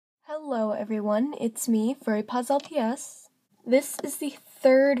Hello everyone, it's me, FireAlpaca. This is the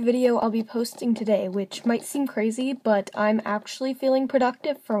third video I'll be posting today, which might seem crazy, but I'm actually feeling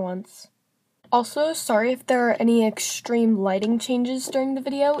productive for once. Also, sorry if there are any extreme lighting changes during the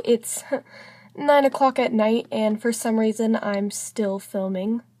video. It's 9 o'clock at night, and for some reason I'm still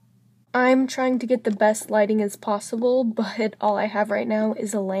filming. I'm trying to get the best lighting as possible, but all I have right now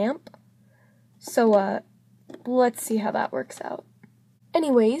is a lamp. So, let's see how that works out.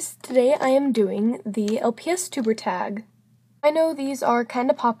 Anyways, today I am doing the LPSTuber Tag. I know these are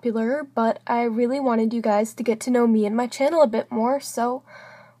kinda popular, but I really wanted you guys to get to know me and my channel a bit more, so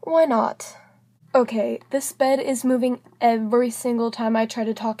why not? Okay, this bed is moving every single time I try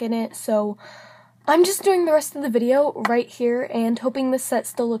to talk in it, so I'm just doing the rest of the video right here and hoping this set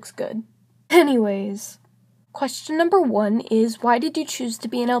still looks good. Anyways, question number 1 is, why did you choose to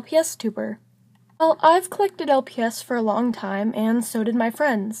be an LPSTuber? Well, I've collected LPS for a long time, and so did my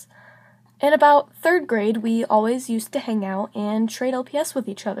friends. In about 3rd grade, we always used to hang out and trade LPS with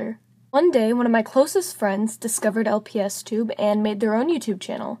each other. One day, one of my closest friends discovered LPSTube and made their own YouTube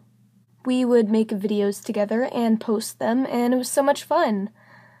channel. We would make videos together and post them, and it was so much fun.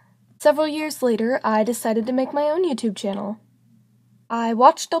 Several years later, I decided to make my own YouTube channel. I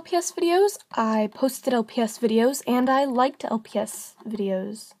watched LPS videos, I posted LPS videos, and I liked LPS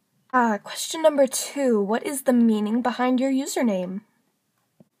videos. Question number 2. What is the meaning behind your username?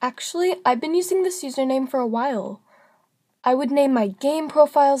 Actually, I've been using this username for a while. I would name my game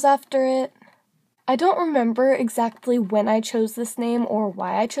profiles after it. I don't remember exactly when I chose this name or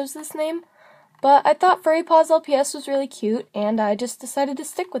why I chose this name, but I thought FireAlpaca was really cute, and I just decided to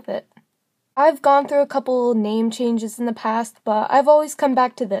stick with it. I've gone through a couple name changes in the past, but I've always come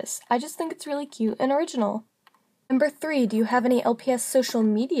back to this. I just think it's really cute and original. Number 3, do you have any LPS social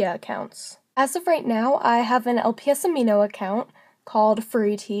media accounts? As of right now, I have an LPS Amino account called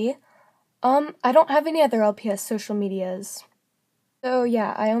FurryT. I don't have any other LPS social medias. So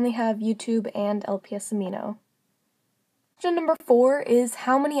yeah, I only have YouTube and LPS Amino. Question number 4 is,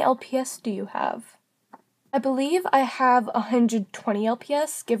 how many LPS do you have? I believe I have 120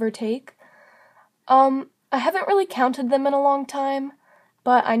 LPS, give or take. I haven't really counted them in a long time,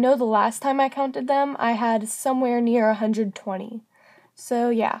 but I know the last time I counted them, I had somewhere near 120.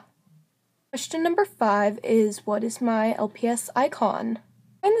 So yeah. Question number 5 is, what is my LPS icon?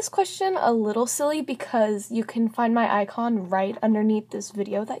 I find this question a little silly because you can find my icon right underneath this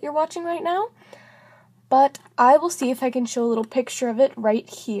video that you're watching right now. But I will see if I can show a little picture of it right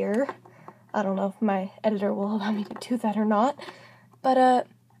here. I don't know if my editor will allow me to do that or not. But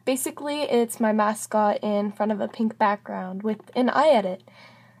basically, it's my mascot in front of a pink background with an eye edit.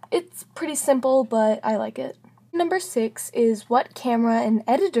 It's pretty simple, but I like it. Number 6 is, what camera and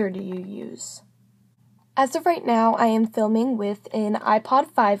editor do you use? As of right now, I am filming with an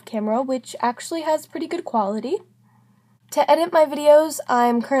iPod 5 camera, which actually has pretty good quality. To edit my videos,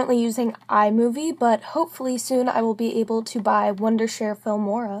 I'm currently using iMovie, but hopefully soon I will be able to buy Wondershare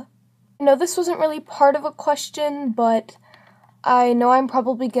Filmora. I know this wasn't really part of a question, but I know I'm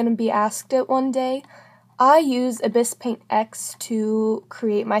probably going to be asked it one day. I use IbisPaintX to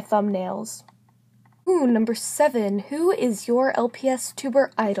create my thumbnails. Number 7. Who is your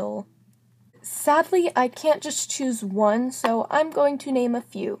LPSTuber idol? Sadly, I can't just choose one, so I'm going to name a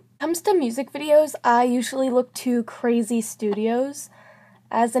few. When it comes to music videos, I usually look to Crazy Studios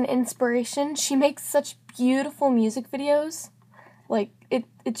as an inspiration. She makes such beautiful music videos. Like,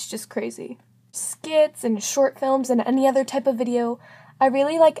 it's just crazy. Skits and short films and any other type of video, I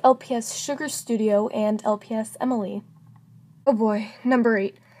really like LPS Sugar Studio and LPS Emily. Oh boy, number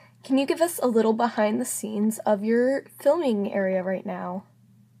 8. Can you give us a little behind the scenes of your filming area right now?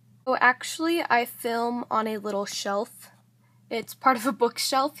 Oh, actually, I film on a little shelf. It's part of a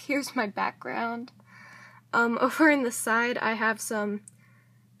bookshelf. Here's my background. Over in the side, I have some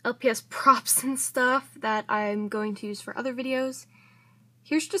LPS props and stuff that I'm going to use for other videos.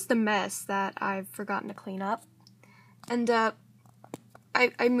 Here's just a mess that I've forgotten to clean up. And,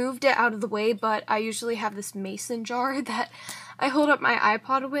 I moved it out of the way, but I usually have this mason jar that I hold up my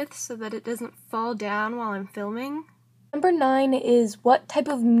iPod with so that it doesn't fall down while I'm filming. Number 9 is, what type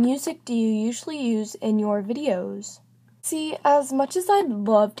of music do you usually use in your videos? See, as much as I'd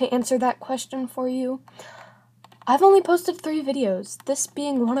love to answer that question for you, I've only posted 3 videos, this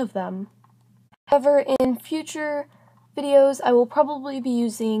being one of them. However, in future videos, I will probably be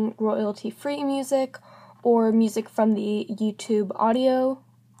using royalty-free music or music from the YouTube audio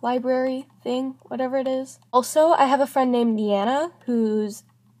library thing, whatever it is. Also, I have a friend named Deanna, whose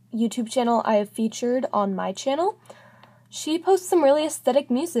YouTube channel I have featured on my channel. She posts some really aesthetic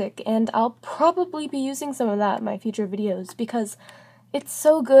music, and I'll probably be using some of that in my future videos because It's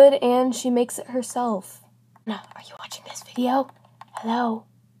so good, and she makes it herself. Now, are you watching this video? Hello.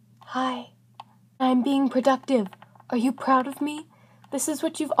 Hi. I'm being productive. Are you proud of me? This is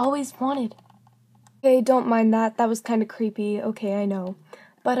what you've always wanted. Okay, don't mind that. That was kind of creepy. Okay, I know.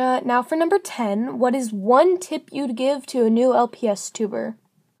 But now for number 10, what is one tip you'd give to a new LPSTuber?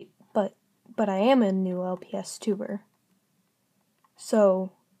 But I am a new LPSTuber.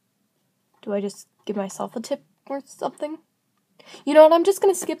 So, do I just give myself a tip or something? You know what, I'm just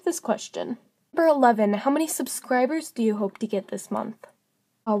gonna skip this question. Number 11, how many subscribers do you hope to get this month?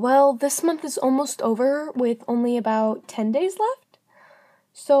 Well, this month is almost over with only about 10 days left.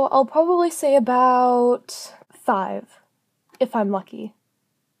 So I'll probably say about 5, if I'm lucky.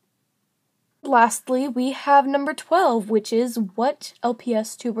 Lastly, we have number 12, which is what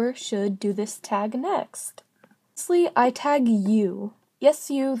LPSTuber should do this tag next. Lastly, I tag you.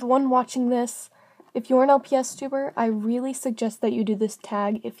 Yes, you, the one watching this. If you're an LPSTuber, I really suggest that you do this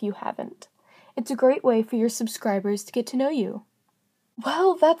tag if you haven't. It's a great way for your subscribers to get to know you.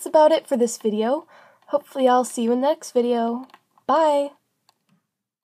 Well, that's about it for this video. Hopefully I'll see you in the next video. Bye!